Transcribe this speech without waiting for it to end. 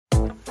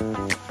Alright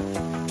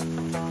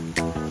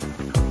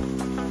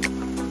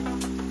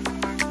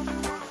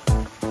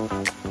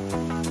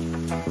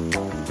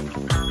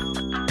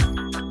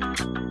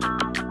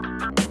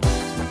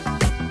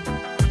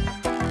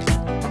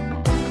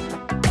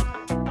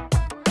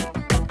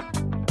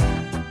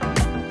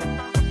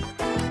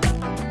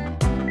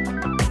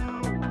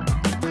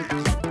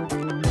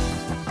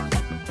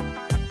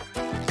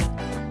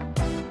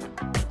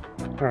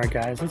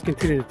guys, let's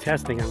continue the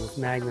testing on this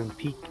Magnum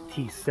Peak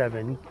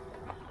T7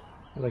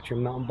 electric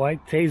mountain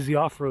bike. Today's the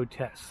off-road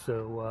test.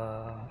 So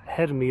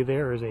ahead of me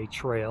there is a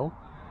trail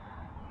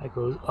that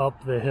goes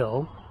up the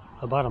hill,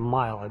 about a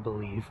mile I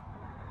believe.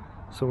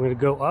 So we're going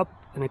to go up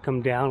and then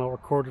come down. I'll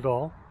record it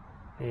all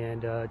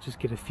and just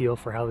get a feel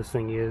for how this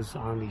thing is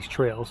on these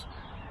trails.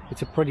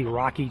 It's a pretty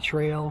rocky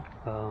trail,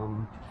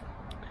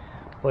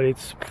 but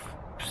it's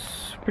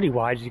pretty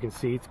wide as you can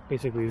see. It's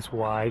basically this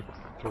wide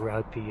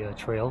throughout the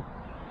trail.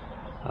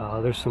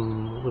 There's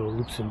some little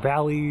loops and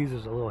valleys.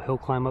 There's a little hill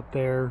climb up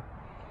there.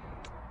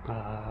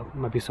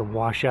 Might be some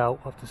washout.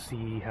 We'll have to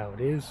see how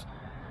it is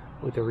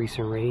with the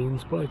recent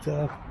rains. But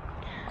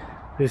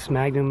this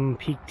Magnum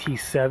Peak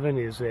T7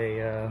 is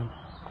a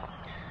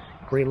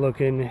great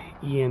looking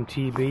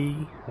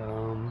EMTB. A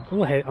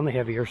little on the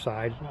heavier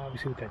side,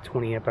 obviously with that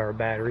 20 amp hour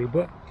battery,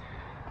 but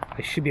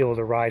I should be able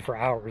to ride for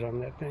hours on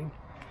that thing.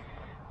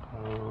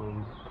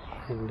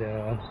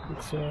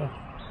 It's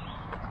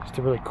just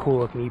a really cool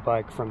looking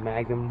e-bike from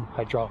Magnum.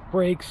 Hydraulic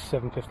brakes,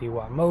 750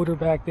 watt motor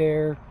back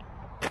there,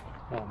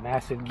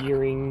 massive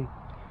gearing.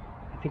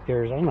 I think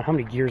I don't know how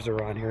many gears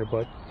are on here,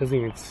 but it doesn't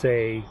even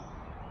say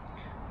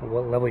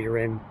what level you're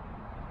in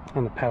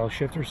on the paddle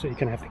shifter, so you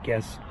kind of have to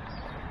guess.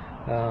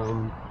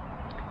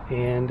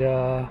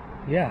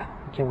 Yeah,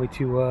 I can't wait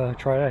to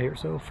try it out here.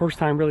 So first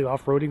time really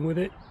off-roading with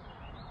it.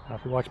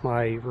 If you watch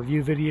my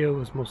review video, it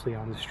was mostly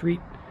on the street,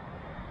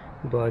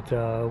 but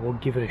we'll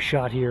give it a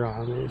shot here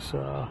on this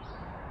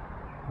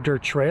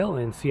dirt trail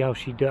and see how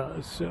she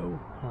does. So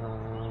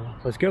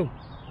let's go.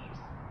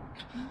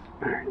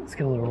 Alright, let's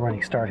get a little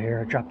running start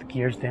here. Drop the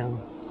gears down.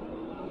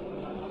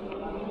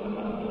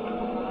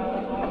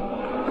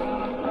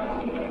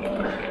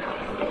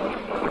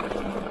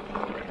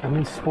 I'm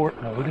in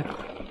sport mode.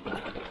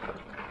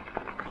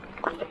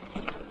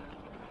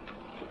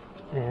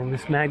 And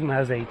this Magnum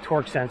has a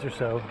torque sensor,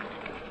 so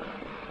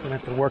I'm gonna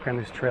have to work on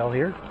this trail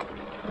here.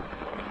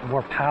 The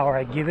more power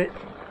I give it,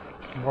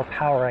 the more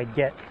power I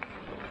get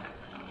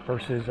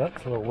versus, oh,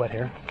 it's a little wet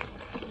here,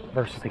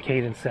 versus the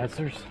cadence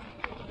sensors.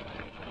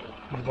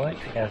 But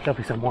yeah, there's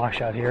definitely some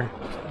washout here,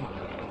 so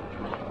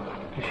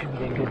this should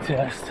be a good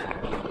test.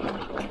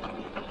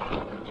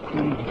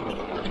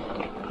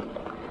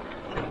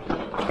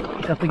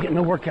 Definitely getting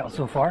a workout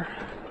so far.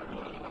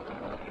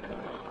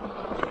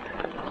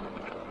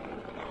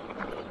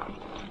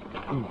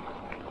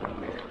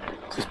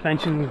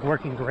 Suspension is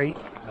working great.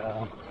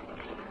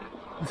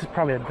 This is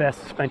probably the best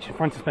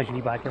front suspension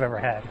e-bike I've ever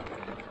had.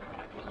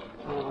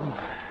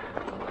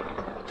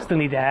 Still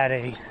need to add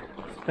a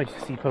suspension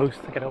seat post.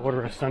 I gotta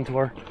order a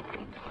Suntour,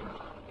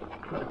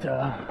 but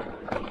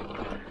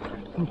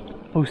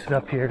boost it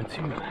up here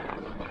to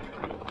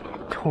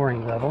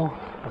touring level,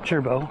 a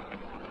turbo.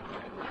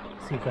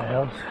 See if that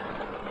helps.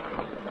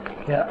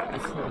 Yeah,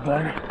 it's a little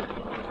better.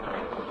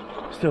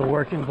 Still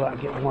working, but I'm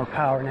getting more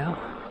power now.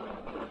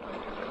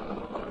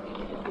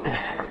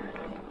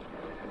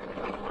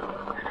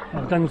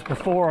 I've done this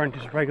before on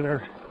just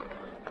regular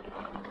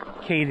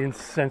cadence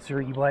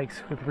sensor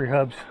e-bikes with rear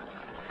hubs.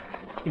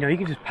 You know, you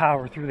can just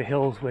power through the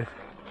hills with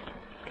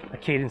a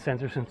cadence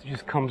sensor since it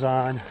just comes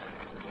on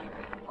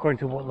according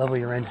to what level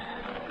you're in.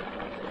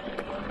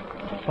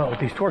 But with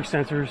these torque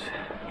sensors,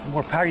 the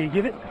more power you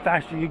give it, the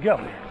faster you go.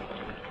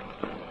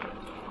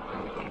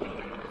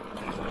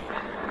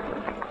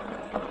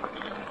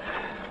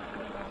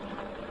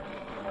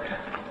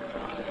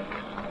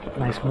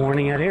 Nice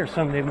morning out here,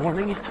 Sunday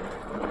morning.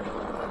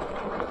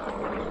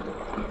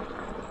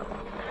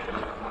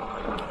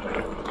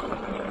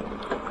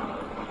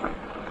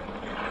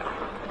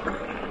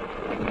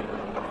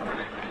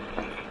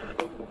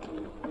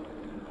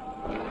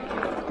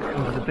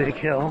 Comes the big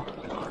hill.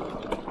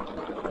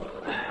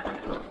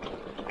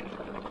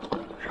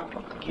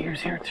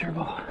 Gears here,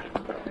 turbo.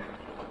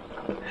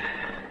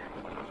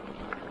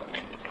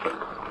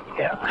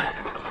 Yeah.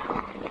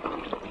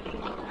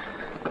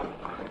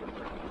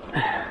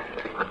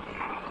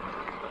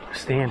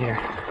 Stand here.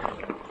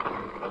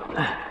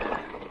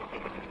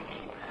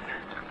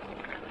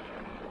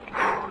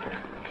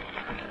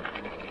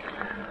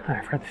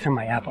 I forgot to turn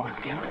my app on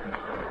again.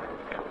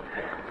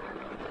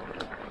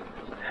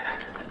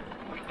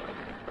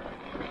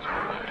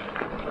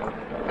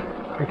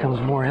 Here comes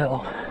more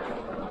hill.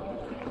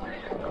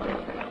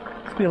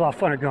 It's gonna be a lot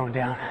funner going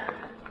down.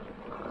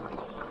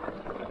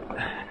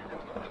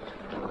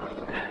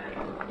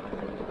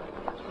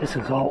 This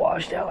is all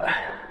washed out.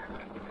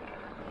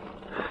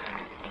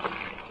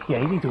 Yeah,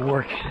 you need to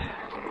work.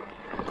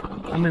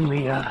 I'm in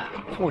the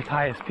fourth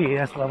highest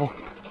PAS level,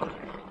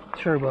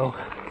 turbo,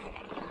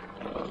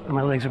 and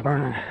my legs are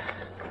burning.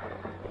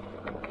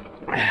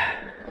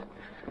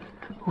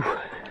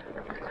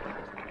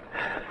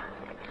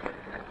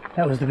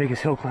 That was the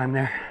biggest hill climb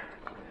there.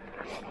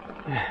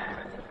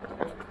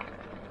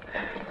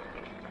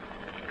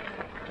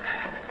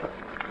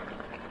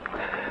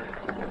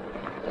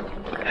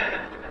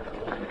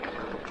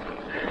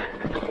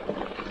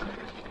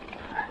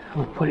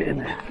 I'm gonna put it in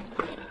the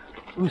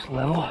boost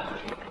level.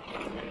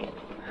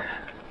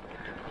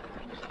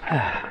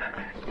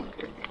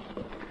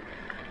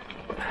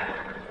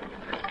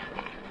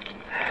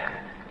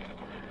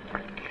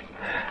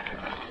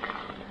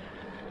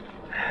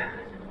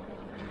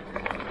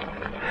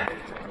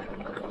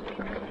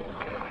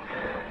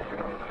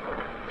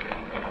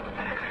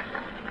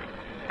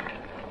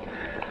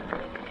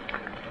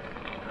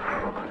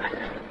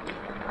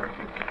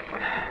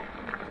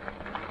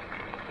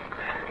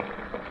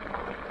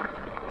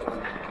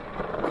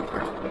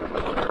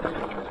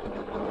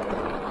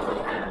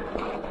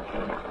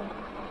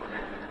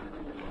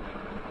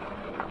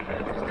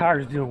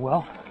 Tire's doing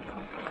well.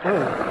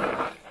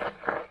 Whoa.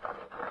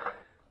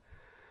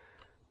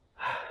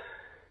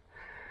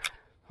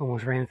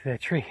 Almost ran into that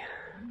tree.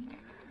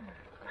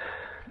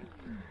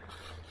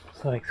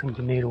 It's like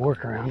somebody made a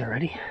workaround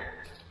already.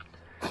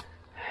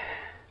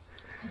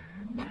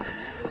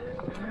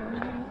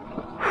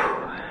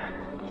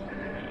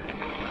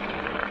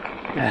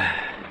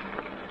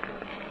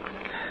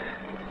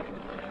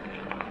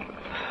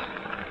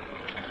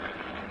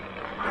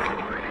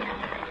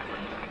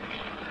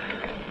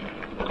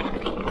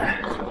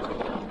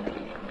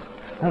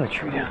 Another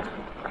tree down.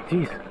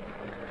 Jeez.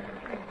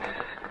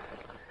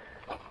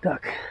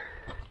 Duck.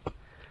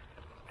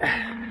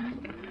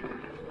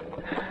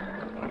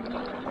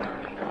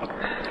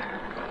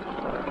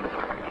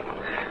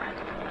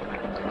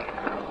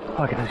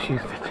 Pocket of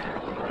shoes.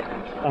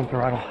 Thumb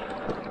throttle.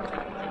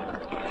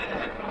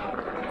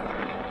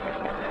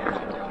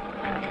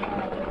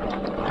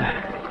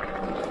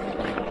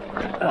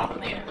 Oh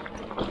man.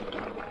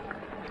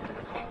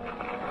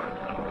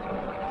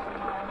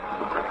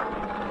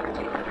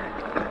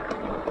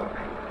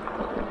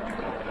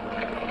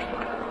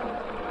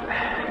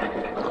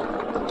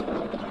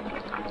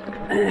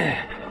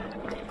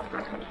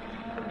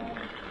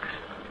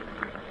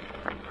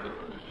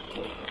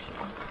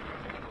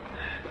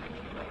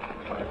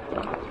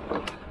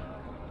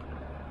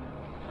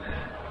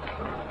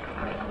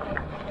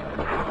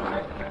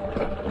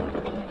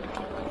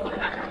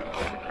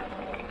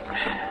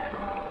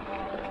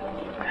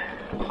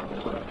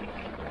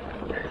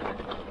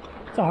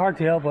 It's a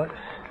hardtail, but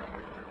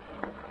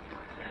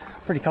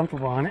pretty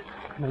comfortable on it.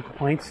 No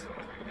complaints.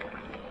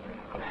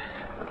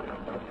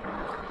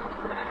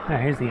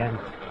 Alright, here's the end.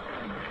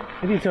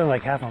 Maybe it's only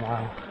like half a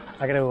mile.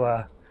 I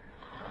gotta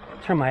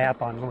turn my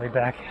app on the way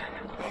back.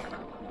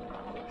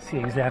 See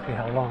exactly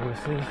how long this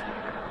is.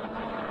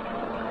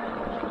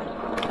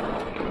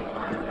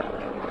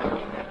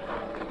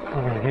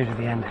 Alright, here's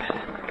the end.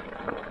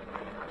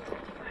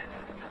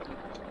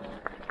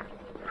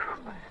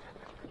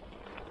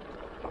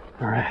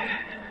 Alright.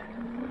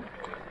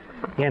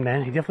 Yeah, man,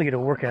 you definitely get a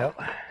workout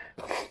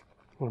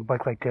on a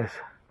bike like this.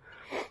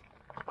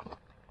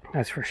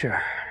 That's for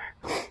sure.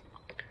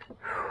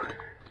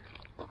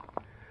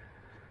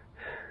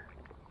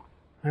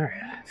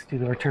 Alright, let's do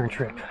the return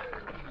trip.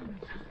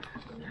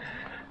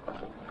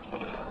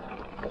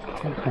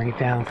 Bring it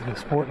down to the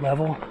sport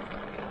level.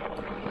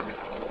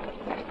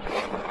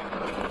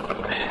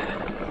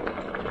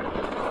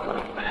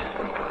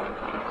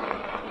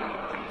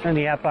 Turn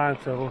the app on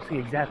so we'll see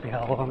exactly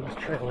how long this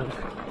trail is.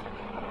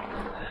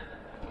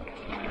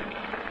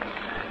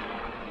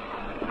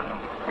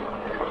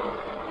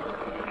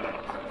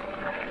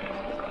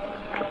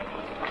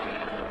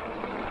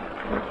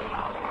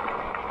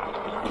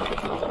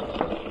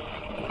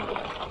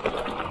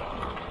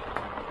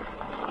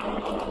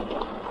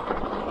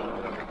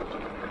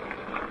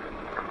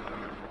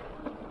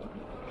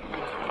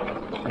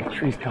 The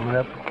tree's coming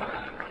up.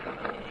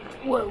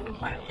 Whoa!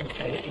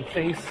 Okay, hit your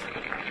face.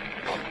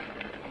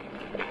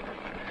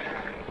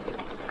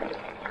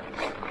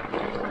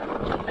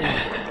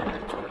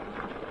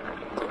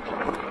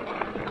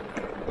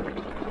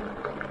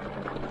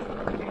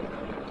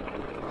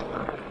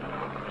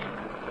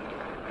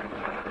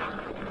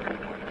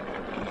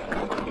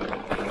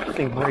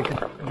 Braking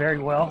very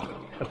well.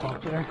 The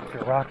pump there, the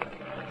rock.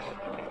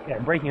 Yeah,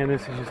 braking on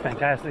this is just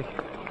fantastic.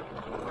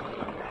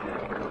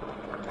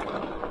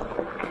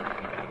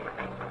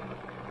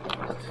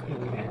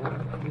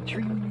 The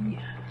tree.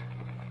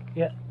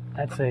 Yeah,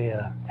 that's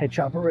a head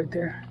chopper right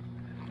there.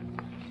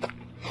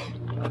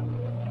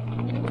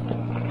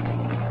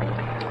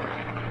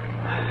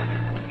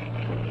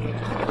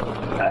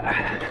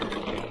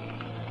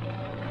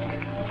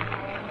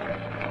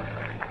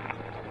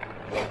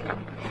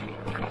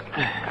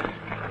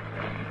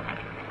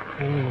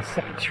 And the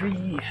second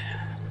tree.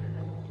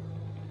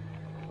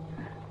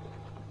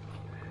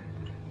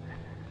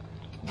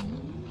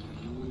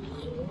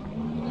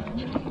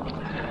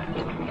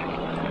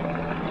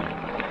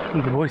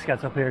 Need the Boy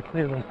Scouts up here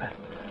clear the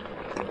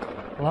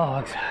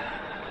logs.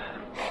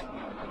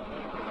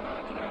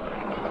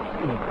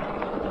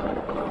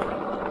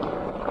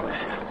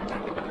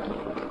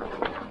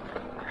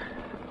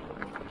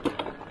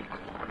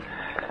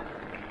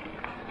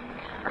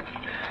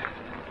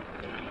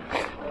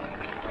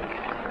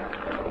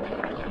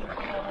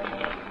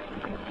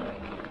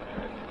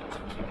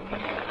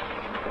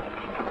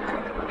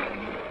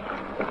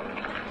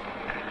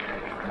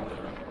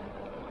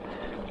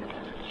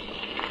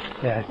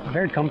 Yeah,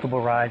 very comfortable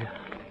ride.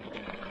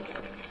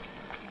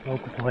 No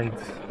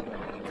complaints.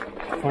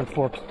 Front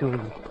fork's doing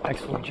an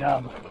excellent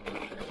job.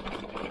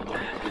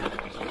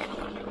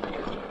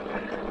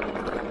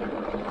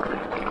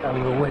 Got a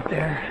little wet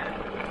there.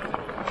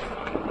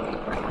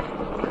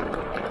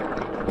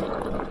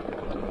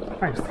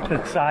 Alright, stick to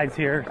the sides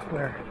here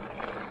where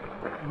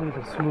a little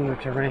bit smoother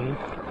terrain.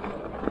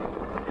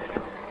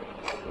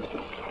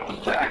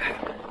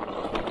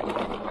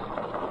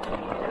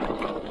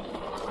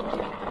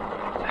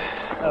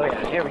 Oh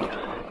yeah, here we go.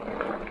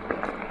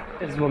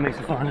 This is what makes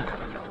it fun.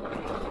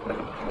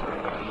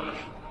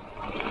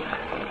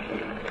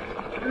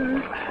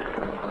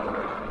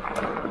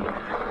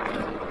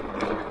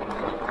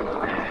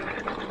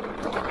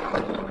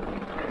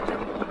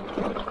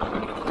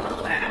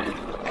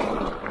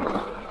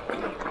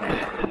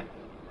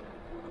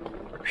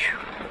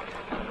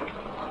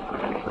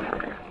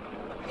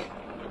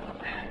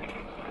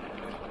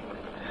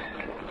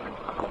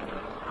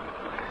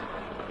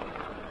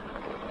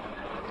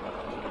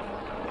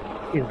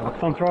 Get a little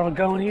thumb throttle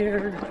going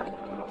here.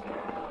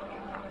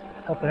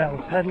 Help it out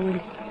with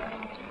pedaling.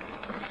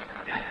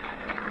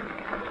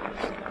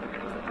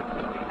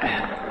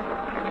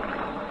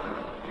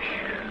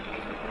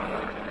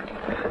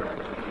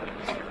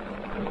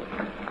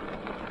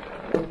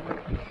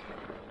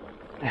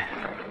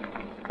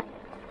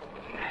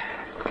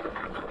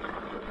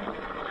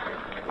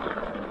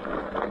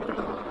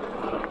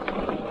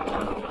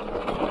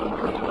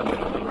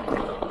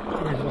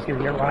 It's just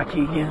gonna get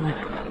rocky again.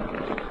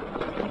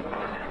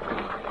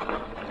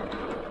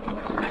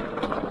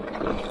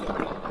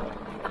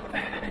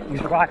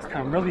 These rocks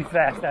come really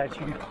fast at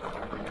you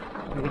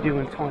when you're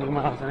doing 20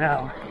 miles an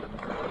hour.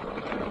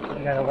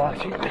 You gotta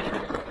watch it.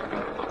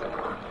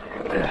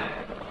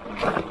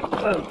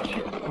 Oh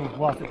shit, almost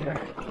lost it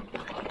there.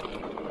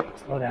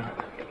 Slow down.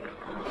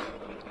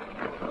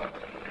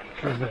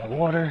 Here's a bit of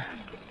water.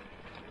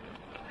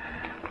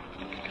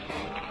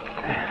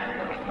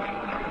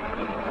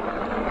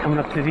 Coming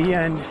up to the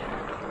end.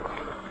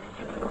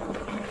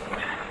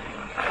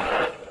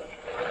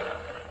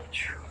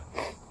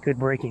 Good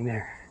braking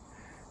there.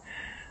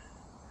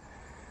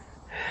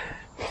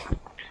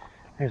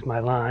 There's my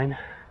line.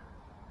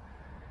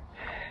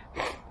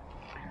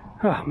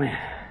 Oh man.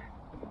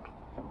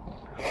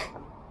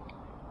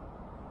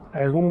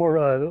 There's one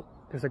more,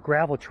 there's a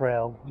gravel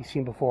trail you've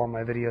seen before in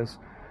my videos.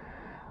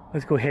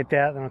 Let's go hit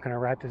that, then I'm going to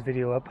wrap this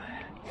video up.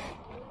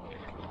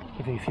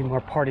 Give you a few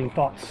more parting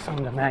thoughts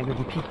on the Magnum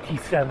Ebikes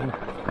T7.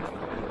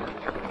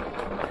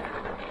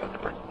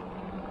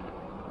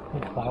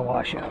 By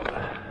washout.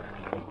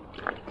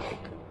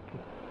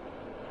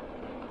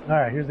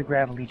 Alright, here's the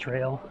gravelly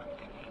trail.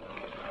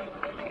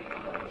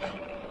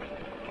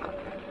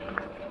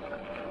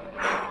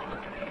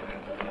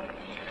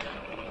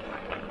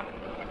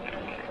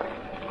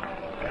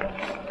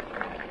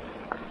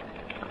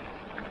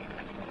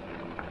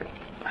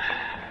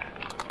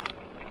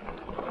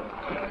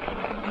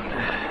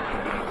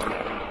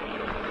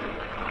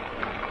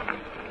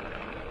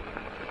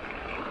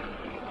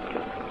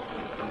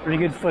 Pretty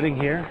good footing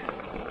here.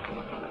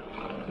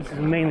 This is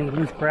mainly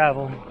loose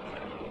gravel,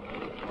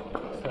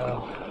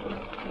 so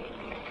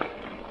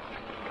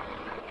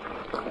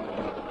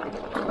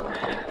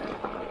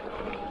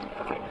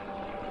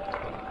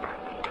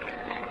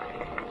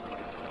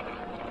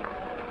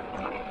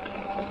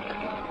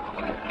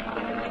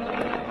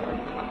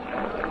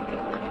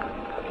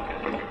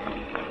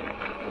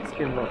let's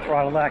get a little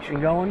throttle action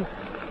going.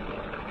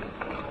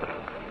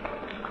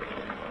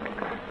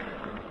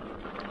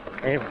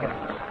 There we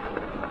go.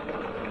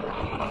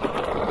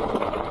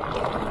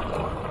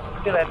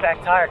 Feel that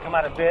back tire come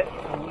out a bit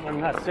when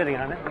I'm not sitting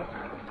on it.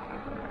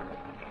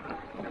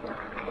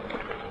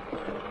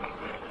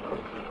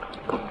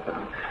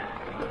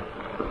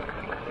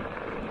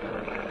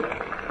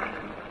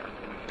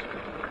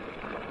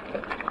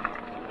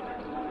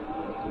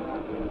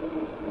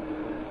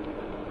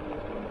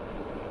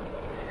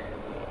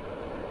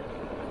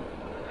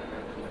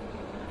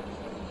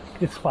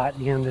 Good spot at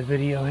the end of the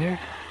video here.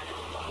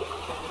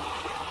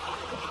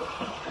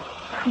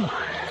 Whew.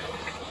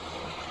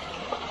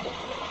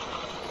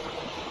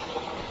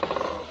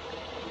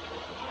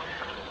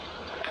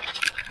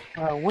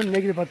 One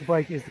negative about the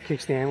bike is the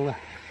kickstand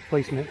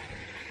placement.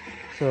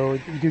 So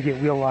you do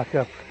get wheel locked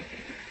up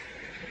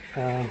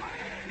on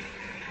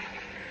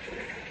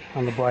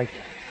the bike.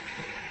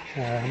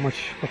 I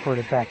much preferred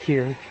it back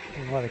here.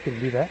 I'm glad I couldn't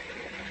do that.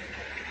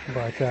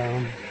 But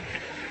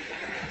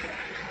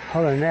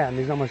other than that,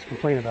 there's not much to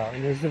complain about.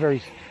 And this is a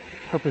very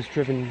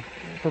purpose-driven,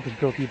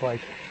 purpose-built e-bike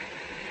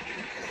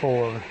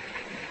for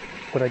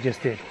what I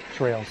just did,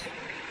 trails.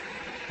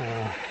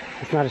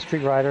 It's not a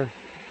street rider.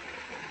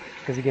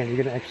 Because again, you're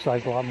going to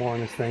exercise a lot more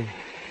on this thing.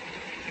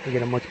 You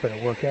get a much better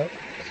workout.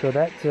 So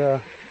that's, well,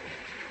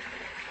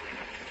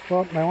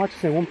 my watch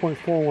said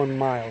 1.41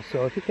 miles.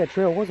 So I think that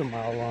trail was a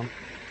mile long.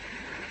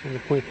 And the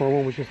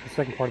 0.41 was just the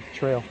second part of the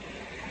trail.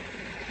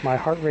 My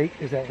heart rate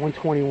is at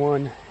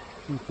 121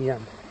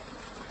 BPM.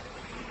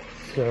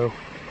 So,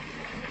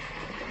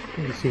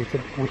 you can see it's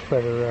a much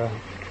better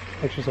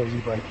exercise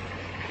e-bike.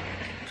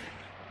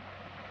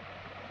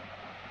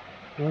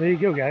 Well, there you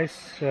go, guys.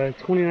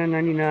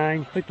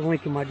 $29.99. Click the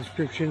link in my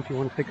description if you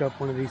want to pick up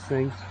one of these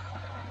things.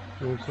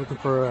 You're just looking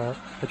for a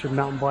electric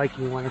mountain bike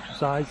and you want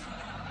exercise,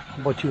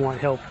 but you want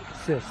help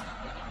assist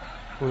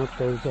going up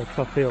those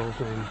tough hills.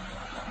 And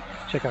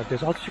check out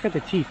this. Also check out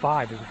the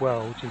T5 as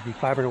well, which is the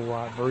 500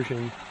 watt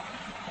version.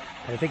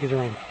 I think it's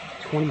around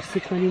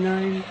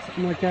 $26.99,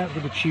 something like that, a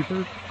little bit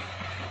cheaper.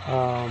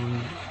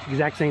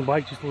 Exact same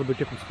bike, just a little bit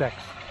different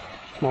specs.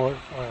 Smaller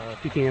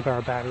 50 amp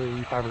hour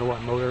battery, 500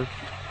 watt motor.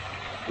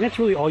 And that's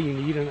really all you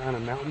need on a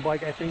mountain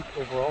bike, I think,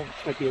 overall.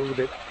 This might be a little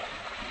bit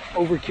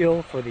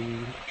overkill for the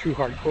true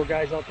hardcore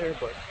guys out there,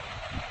 but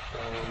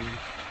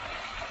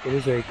it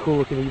is a cool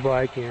looking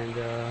e-bike, and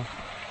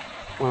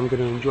one I'm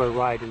going to enjoy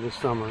riding this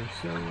summer.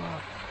 So,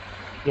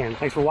 again,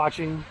 thanks for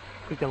watching.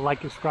 Click the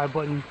like and subscribe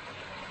button.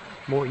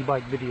 More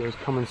e-bike videos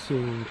coming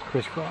soon,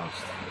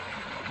 crisscrossed.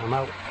 I'm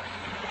out.